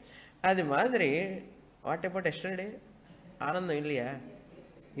 Okay. அது மாதிரி, what about yesterday? ஆனந்தம் இல்லையா?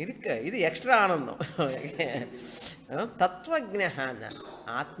 இருக்கு. இது எக்ஸ்ட்ரா ஆனந்தம். தத்துவஜ்ஞான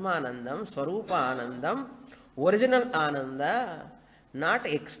ஆத்மானந்தம், ஸ்வரூப ஆனந்தம், original Ananda, not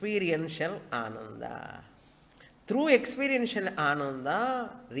experiential Ananda. Through experiential ananda,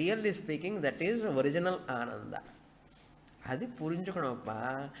 really speaking, that is original ananda. அது புரிஞ்சுக்கணும்ப்பா.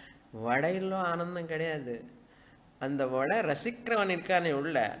 வடையில ஆனந்தம் கிடையாது. அந்த வடை ரசிக்கிறவன் இருக்கானே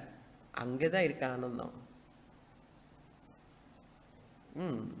உள்ள, அங்கேதான் இருக்க ஆனந்தம்.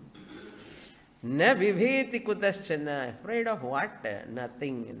 ந விபேதி குதச்சன. Afraid of what?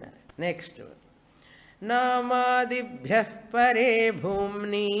 Nothing. Next. நாமாதிப்யः பரே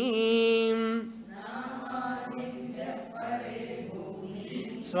பூம்னி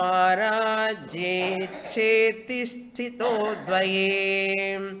स्वराज्ये चेति स्थितो द्वये.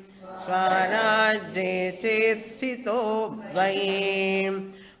 स्वराज्ये चेत् स्थितो द्वये.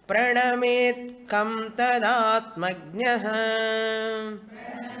 प्रणमेत् कं तदात्मज्ञः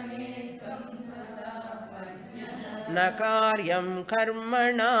न कार्यं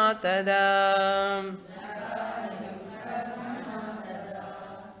कर्मणा तदा.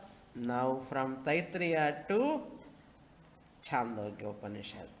 Now from Taittiriya to Chandogya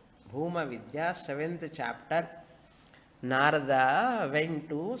Upanishad. Bhuma Vidya, 7th chapter. Narada went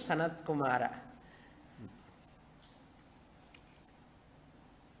to Sanat Kumara.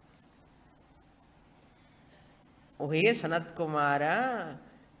 Oh, hey Sanat Kumara,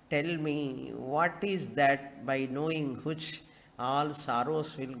 tell me, what is that by knowing which all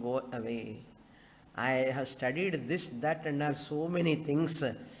sorrows will go away? I have studied this, that, and are so many things,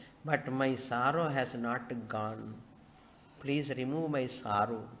 but my sorrow has not gone. Please remove my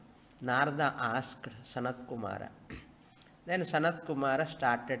sorrow. Narada asked Sanat Kumara. Then Sanat Kumara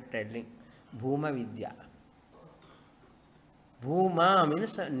started telling Bhuma Vidya. Bhuma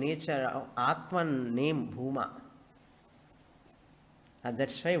means nature, Atman name Bhuma. And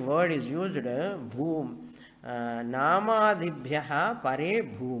that's why word is used, Bhum. Namadibhyaha pare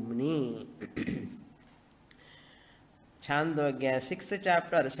bhumni. Chandogya, 6th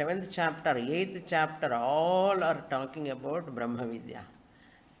chapter, 7th chapter, 8th chapter, all are talking about Brahma Vidya.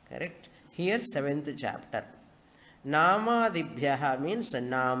 Correct? Here, 7th chapter. Namadibhyaha means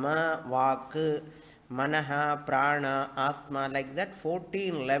Nama, Vak, Manaha, Prana, Atma, like that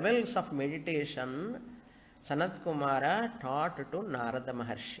 14 levels of meditation Sanat Kumara taught to Narada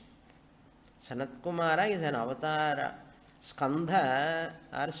Maharshi. Sanat Kumara is an avatar. Skandha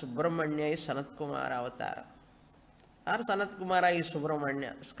or Subramanya is Sanat Kumara avatar. Or Sanat Kumara is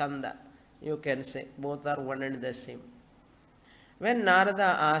Subramanya, Skanda. You can say both are one and the same. When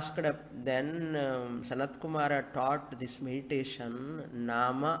Narada asked, then Sanat Kumara taught this meditation,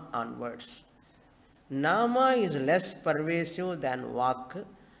 Nama onwards. Nama is less pervasive than Vak.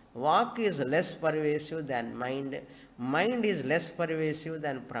 Vak is less pervasive than mind. Mind is less pervasive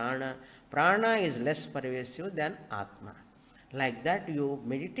than Prana. Prana is less pervasive than Atma. Like that you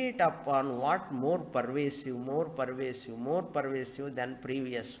meditate upon what more pervasive, more pervasive, more pervasive than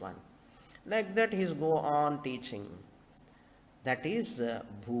previous one. Like that he is go on teaching. That is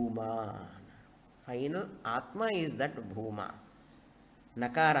Bhuma. Final Atma is that Bhuma.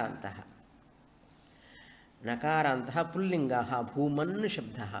 Nakarantaha. Nakarantaha pullingaha bhuman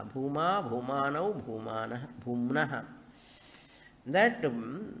shabdaha. Bhuma, bhumanau, bhumanaha, bhumnaha. That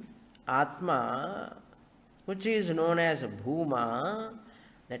Atma, which is known as Bhuma,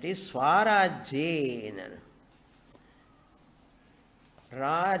 that is Swarajena.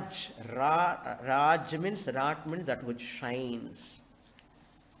 Raj means, Rat means that which shines.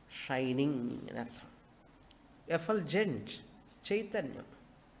 Shining. Effulgent. Chaitanya.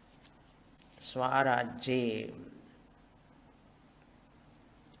 Swarajye.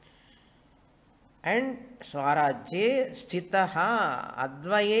 And Swarajye sthitaha.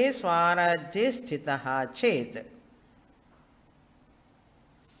 Advaye Swarajye sthitaha chet.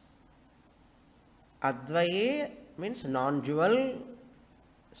 Advaye means non-dual.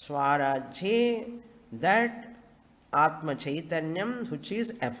 Swarajye, that Atma Chaitanyam which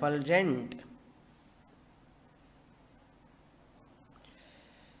is effulgent.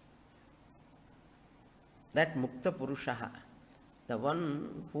 That Mukta Purushaha, the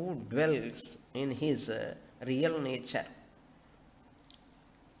one who dwells in his real nature.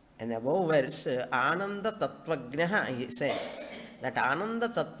 And above verse, Ananda Tattvajnaha, he said, that Ananda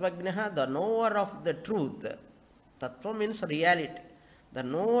Tattvajnaha, the knower of the truth, Tattva means reality. The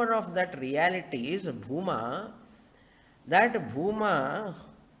knower of that reality is Bhuma. That Bhuma,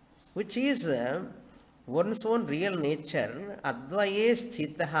 which is one's own real nature, Advaye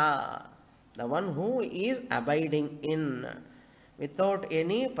Sthitaha, the one who is abiding in, without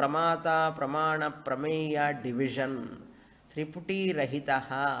any Pramata, Pramana, Prameya division, Triputi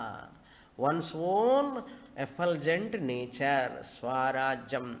Rahitaha, one's own effulgent nature,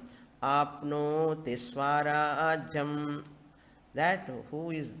 Swarajam, Apnoti Swarajam, that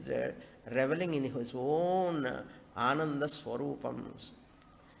who is reveling in his own Ananda Swarupams.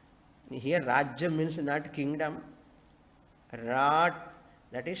 Here Rajya means not kingdom. Raj,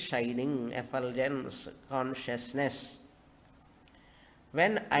 that is shining, effulgence, consciousness.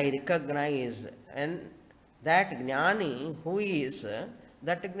 When I recognize, and that Jnani who is,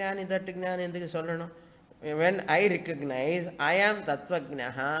 that Jnani, when I recognize I am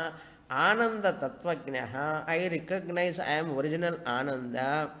Tattvajnaha, Ananda Tattvajnaha, I recognize I am original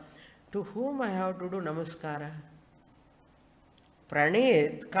Ananda, to whom I have to do namaskara?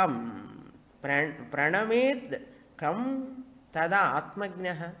 Pranit kam, pranamet kam tada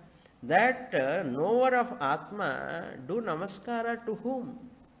atmajnaha. That knower of Atma, do namaskara to whom?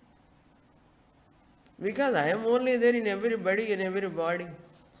 Because I am only there in everybody and every body.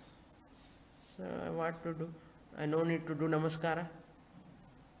 So what to do? I no need to do namaskara.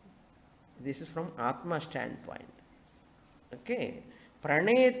 This is from Atma standpoint. Okay.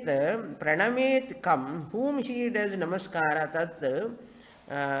 Pranamet kam, whom he does namaskara,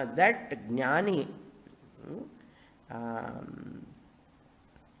 that jnani,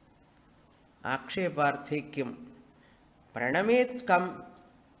 aksheparthi kim, pranamet kam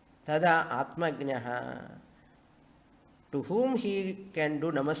tada atmajnaha, to whom he can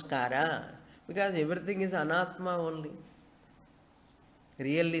do namaskara, because everything is anatma only,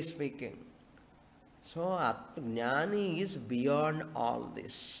 really speaking. So, Jnani is beyond all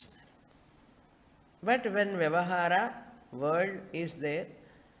this. But when Vyavahara, world is there,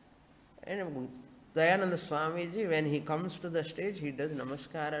 and Dayananda Swamiji, when he comes to the stage, he does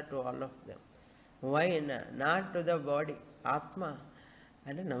namaskara to all of them. Why not to the body, Atma?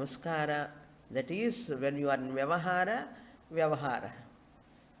 And namaskara, that is when you are in Vyavahara, Vyavahara.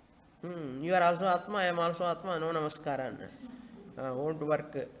 You are also Atma, I am also Atma, no namaskara. Won't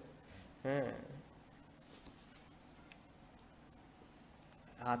work.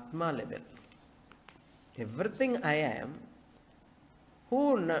 Atma level. Everything I am,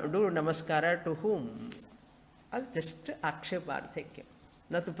 who do namaskara to whom? That's just aksheparthikya,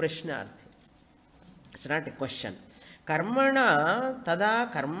 not prashnarthi. It's not a question. Karmana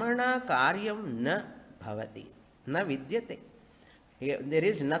tada karmana karyam na bhavati, na vidyate. There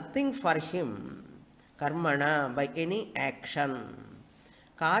is nothing for him, karmana, by any action.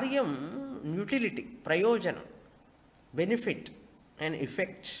 Karyam, utility, prayojanam, benefit and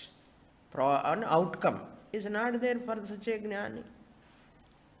effect, an outcome is not there for such a jnani.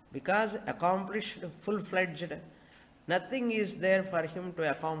 Because accomplished, full-fledged, nothing is there for him to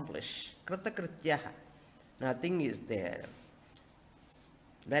accomplish. Kritakrityaha, nothing is there.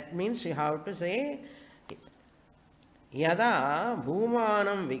 That means you have to say, yada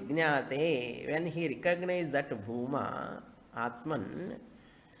bhumanam vijnate, when he recognizes that bhuma, atman,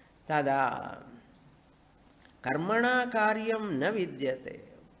 tada karmana karyam na vidyate.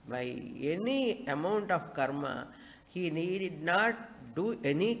 By any amount of karma, he need not do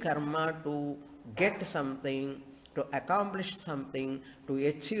any karma to get something, to accomplish something, to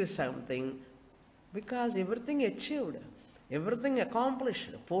achieve something, because everything achieved, everything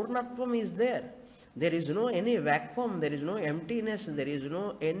accomplished, Purnatvam is there. There is no any vacuum, there is no emptiness, there is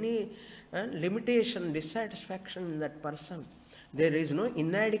no any limitation, dissatisfaction in that person. There is no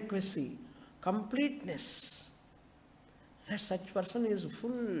inadequacy, completeness. That such person is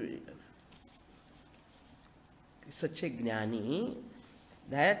full. Such a jnani,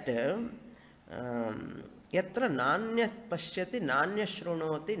 that yatra nanyat pashyati, nanyat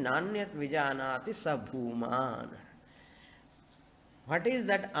shrunoti, nanyat vijanati sa bhuman. What is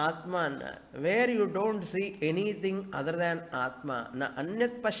that Atman? Where you don't see anything other than Atma. Na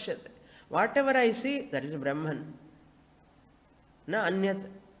anyat pashyati. Whatever I see, that is Brahman. Na anyat.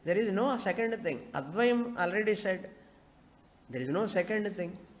 There is no second thing. Advayam already said. There is no second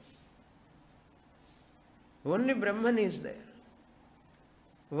thing. Only Brahman is there.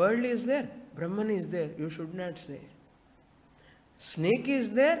 World is there, Brahman is there. You should not say. Snake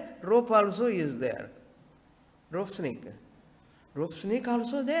is there, rope also is there. Rope snake. Rope snake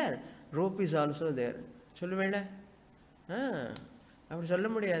also there. Rope is also there. Sollu veda? Apdi solla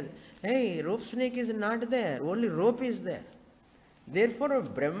mudiyadu. Hey, rope snake is not there. Only rope is there. Therefore,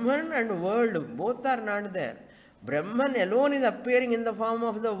 Brahman and world both are not there. Brahman alone is appearing in the form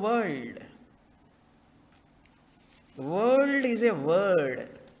of the world. World is a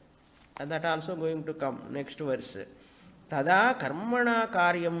word. And that also going to come next verse. Tada karmana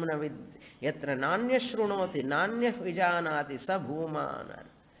karyam na vid yatra nanya shrunoti nanya vijanati sa bhumanar.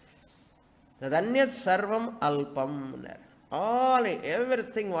 Tadanyat sarvam alpam. All,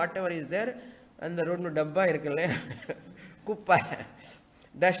 everything, whatever is there, and the road dabba irukale, kuppa,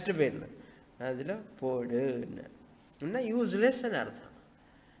 dustbin, adila podu. Useless and artha.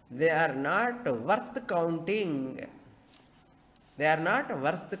 They are not worth counting. They are not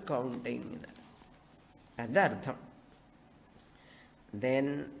worth counting. And the artham.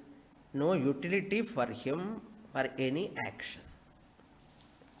 Then no utility for him for any action.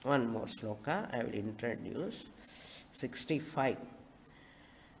 One more sloka I will introduce. 65.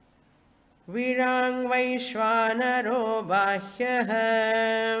 Virang Vaishvanaro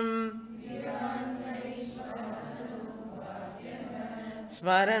Bahyaham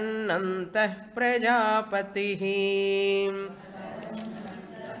Svarannantah Prajapatihim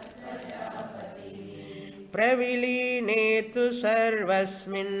Pravilinetu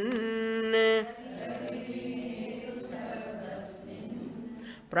sarvasmin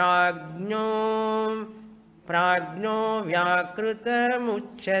Prajno vyakrutam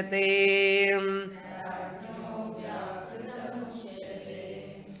uchyate.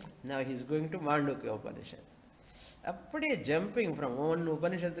 Now he is going to Mandukya Upanishad. Appadi jumping from one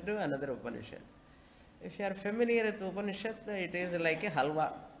Upanishad to another Upanishad. If you are familiar with Upanishad, it is like a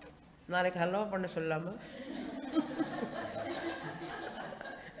halwa. Nalek halwa panna sollama.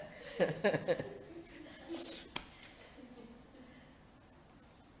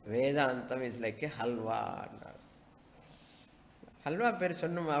 Vedantam is like a halwa. Halwa per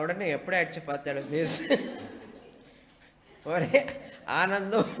sonnum avadane eppudu achi paathalu face. Ore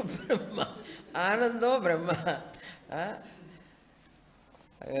Anando Brahma.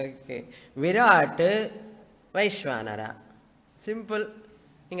 Okay. Virat Vaishvanara. Simple.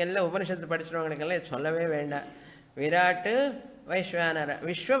 Ingella Upanishad padichiravanga sollave venda. Virat Vaishvanara.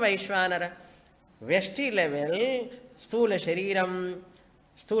 Vishwa Vaishvanara. Vyashti level sthula shariram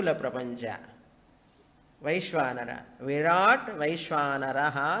sthula prapancha. Vaishvanara. Virat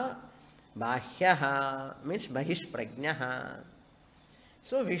Vaishvanaraha Bahyaha means Bahish Prajnaha.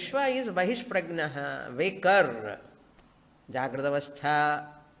 So Vishwa is Bahish Prajnaha, Vakar, Jagradavastha,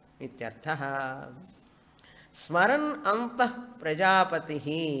 Ityarthaha. Smaran Antah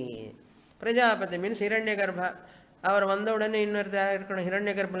Prajapatihi. Prajapati means Hiranyagarbha. Our Vandavadane inner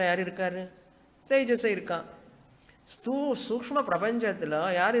Hiranyagarbha yaar irukkaru? Tejasa irukka. Sukshma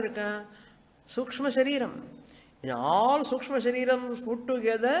Prapanchathila yaar irukka? Sukshma Shariram. In all Sukshma Sharirams put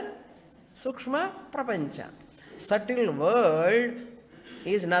together, Sukshma Prapancha. Subtle world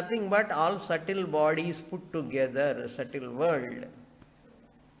is nothing but all subtle bodies put together, subtle world.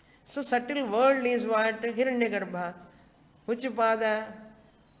 So subtle world is what? Hiranyagarbha. Which pada?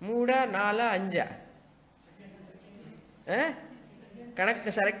 Muda, Nala, Anja. Kanak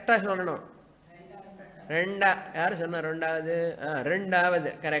selecta solano. Renda, yaar sonna rendavadu?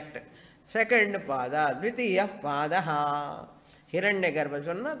 Rendavadu, correct. Second pada, Dvitiya padaha. Hiranyagarbha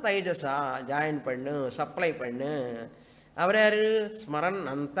sonna Taijasa, join pannu, supply pannu. Avaru Smaran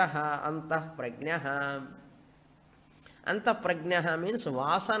Antaha, Antah Prajnaha. Antah Prajnaha means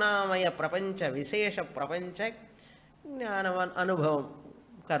Vasanamaya Prapancha, Visesha Prapancha, Jnanavan Anubhavam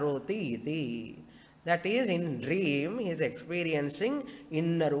Karoti iti. That is, in dream he is experiencing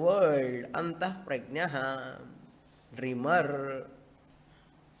inner world, Antah Prajnaha, dreamer.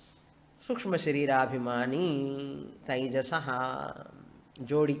 Sukshma Sharirabhimani, Taijasaha,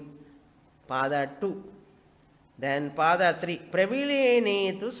 Jodi, Pada 2. Then Pada 3,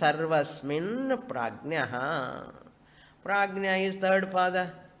 Pravilenetu Sarvasmin Prajnaha. Prajna is third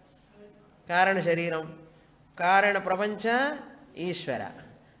Pada. Karana Shariram. Karana Prapancha, Ishvara.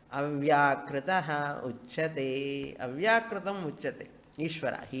 Avyakritaha Uchyate. Avyakritam Uchyate.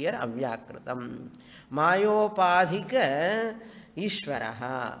 Ishvara. Here Avyakritam. Mayopadhika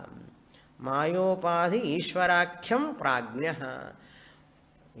Ishvaraha. Mayopadhi Ishvarakhyam Prajnaha.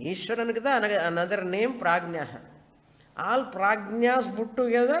 Ishvaran another name Prajnaha. All Prajnas put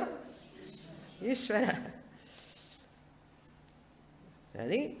together Ishvara.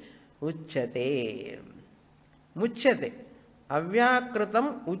 That Uchyate. Muchyate.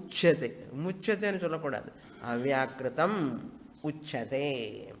 Avyakritam Uchyate. Muchyate ani sollakudadu. Avyakritam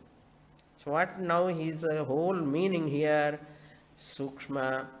Uchyate. So what now is the whole meaning here?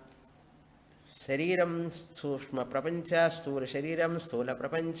 Sukshma Shariram, Sukshma Prapancha, Sthula Shariram, Sthula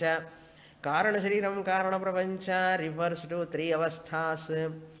Prapancha, Karana Shriram Karana Prapancha refers to three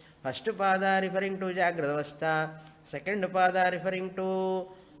avasthas. First pada referring to Jagrata Avastha, second pada referring to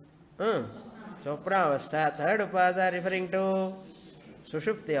Sopra Avastha, third pada referring to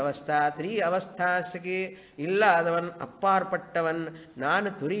Sushupti Avastha. Three avasthas ki illadavan, apparpattavan, nan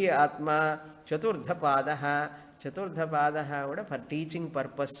turiya atma, Chaturdha padaha. Chaturdha padaha for teaching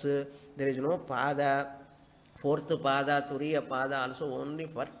purpose. There is no pada. Fourth pada, turiya pada also only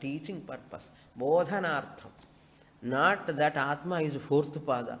for teaching purpose. Bodhanartham. Not that Atma is fourth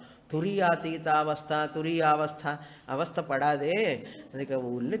pada. Turiyatita avastha, turiya avastha, avastha padade. அதுக்கு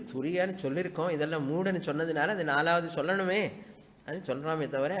உள்ள துரியான்னு சொல்லியிருக்கோம். இதெல்லாம் மூடன்னு சொன்னதுனால அது நாலாவது சொல்லணுமே அது சொல்கிறாமே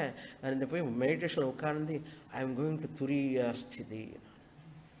தவிர அந்த போய் மெடிடேஷன் உட்கார்ந்து ஐ எம் கோயிங் டு துரியா ஸ்திதி,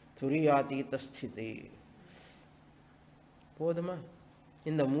 துரியாதீத ஸ்திதி போதுமா?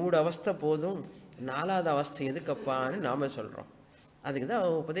 இந்த மூடு அவஸ்தை போதும், நாலாவது அவஸ்தை எதுக்கப்பான்னு நாம் சொல்கிறோம். அதுக்கு தான்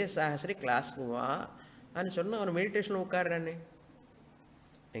உபதேச சாஹஸ்ரி கிளாஸுக்கு வா அப்படின்னு சொன்னால் அவன் மெடிடேஷன் உட்கார்றானே.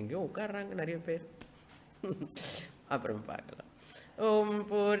 எங்கேயோ உட்கார்றாங்க நிறைய பேர். அப்புறம் பார்க்கலாம். ஓம்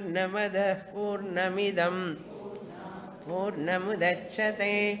பூர்ணமத பூர்ணமிதம்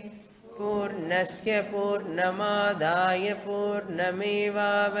பூர்ணமுதச்யதே பூர்ணஸ்ய பூர்ணமாதாய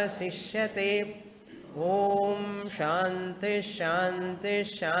பூர்ணமேவாவசிஷ்யதே. ஓம் சாந்தி சாந்தி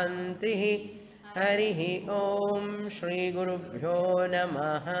சாந்தி. ஹரிஹி ஓம் ஸ்ரீ குருப்யோ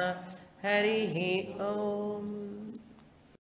நமஹ. ஹரிஹி ஓம்.